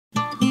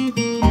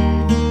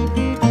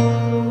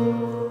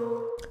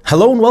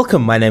Hello and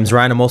welcome, my name's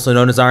Ryan, I'm also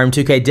known as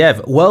RM2K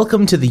Dev.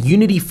 Welcome to the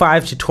Unity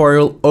 5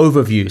 tutorial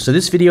overview. So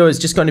this video is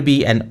just going to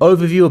be an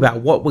overview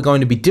about what we're going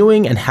to be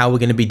doing and how we're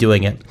going to be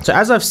doing it. So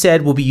as I've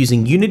said, we'll be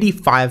using Unity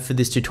 5 for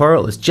this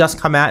tutorial. It's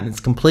just come out and it's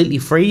completely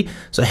free.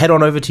 So head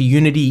on over to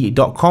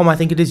unity.com, I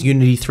think it is,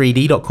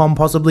 unity3d.com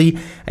possibly,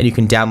 and you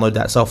can download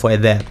that software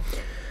there.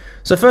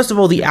 So first of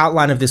all, the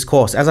outline of this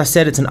course. As I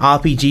said, it's an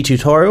RPG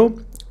tutorial.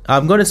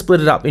 I'm going to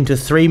split it up into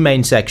three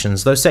main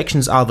sections. Those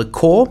sections are the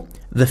core,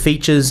 the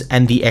features,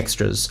 and the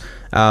extras.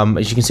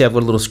 As you can see, I've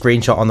got a little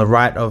screenshot on the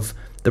right of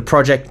the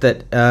project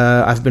that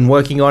I've been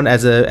working on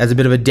as a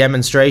bit of a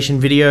demonstration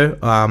video.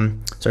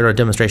 Sorry, not a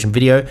demonstration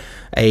video,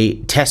 a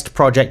test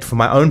project for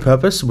my own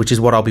purpose, which is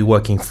what I'll be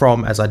working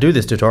from as I do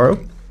this tutorial.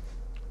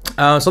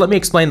 So let me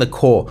explain the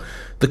core.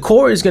 The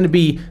core is going to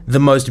be the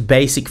most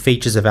basic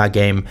features of our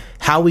game,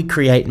 how we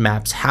create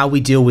maps, how we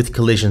deal with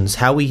collisions,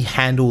 how we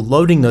handle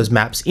loading those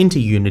maps into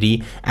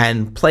Unity,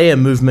 and player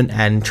movement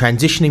and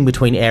transitioning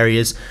between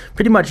areas,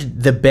 pretty much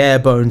the bare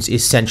bones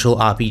essential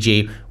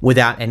RPG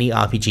without any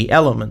RPG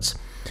elements.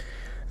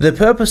 The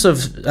purpose of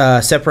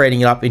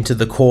separating it up into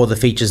the core, the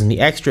features, and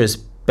the extras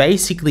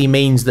basically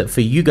means that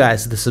for you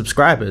guys, the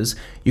subscribers,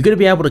 you're going to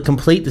be able to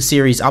complete the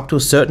series up to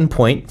a certain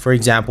point, for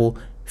example,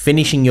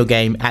 finishing your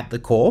game at the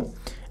core,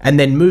 and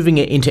then moving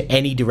it into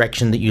any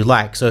direction that you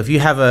like. So if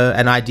you have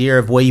an idea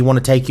of where you want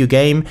to take your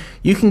game,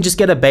 you can just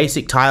get a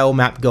basic tile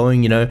map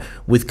going,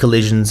 with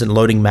collisions and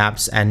loading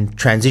maps and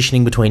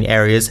transitioning between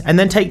areas, and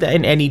then take that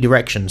in any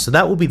direction. So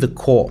that will be the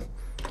core.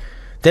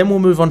 Then we'll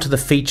move on to the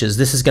features.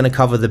 This is going to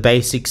cover the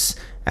basics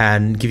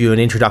and give you an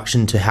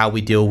introduction to how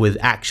we deal with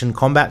action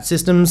combat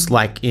systems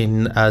like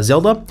in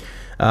Zelda,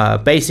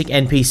 basic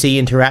NPC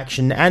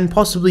interaction, and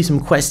possibly some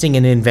questing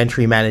and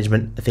inventory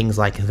management, things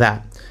like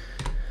that.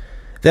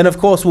 Then of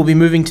course we'll be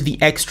moving to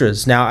the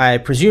extras. Now I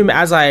presume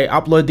as I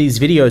upload these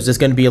videos there's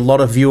going to be a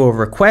lot of viewer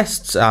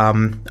requests,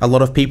 a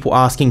lot of people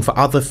asking for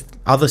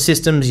other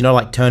systems,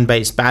 like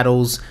turn-based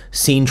battles,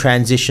 scene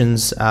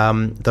transitions,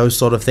 those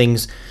sort of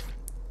things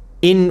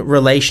in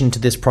relation to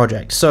this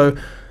project. So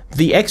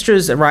the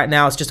extras right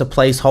now, it's just a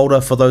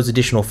placeholder for those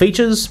additional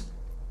features.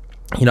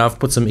 I've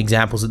put some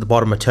examples at the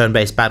bottom, a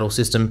turn-based battle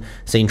system,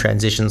 scene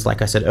transitions,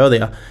 like I said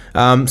earlier.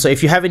 So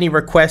if you have any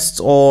requests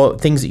or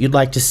things that you'd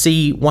like to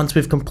see once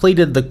we've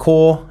completed the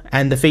core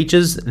and the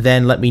features,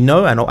 then let me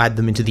know and I'll add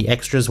them into the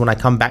extras when I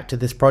come back to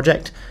this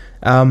project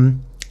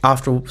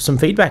after some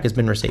feedback has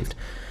been received.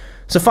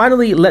 So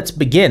finally, let's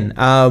begin.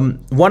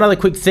 One other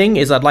quick thing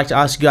is I'd like to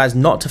ask you guys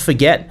not to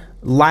forget,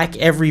 like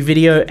every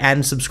video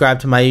and subscribe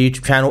to my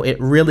YouTube channel. It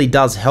really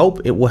does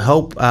help. It will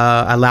help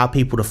allow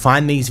people to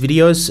find these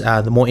videos.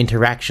 The more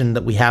interaction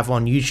that we have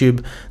on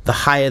YouTube, the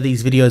higher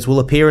these videos will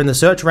appear in the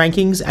search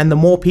rankings and the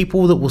more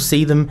people that will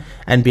see them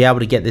and be able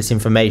to get this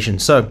information.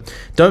 So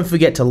don't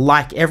forget to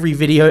like every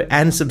video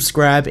and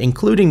subscribe,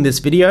 including this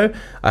video.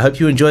 I hope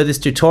you enjoy this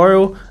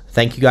tutorial.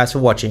 Thank you guys for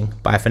watching.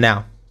 Bye for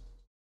now.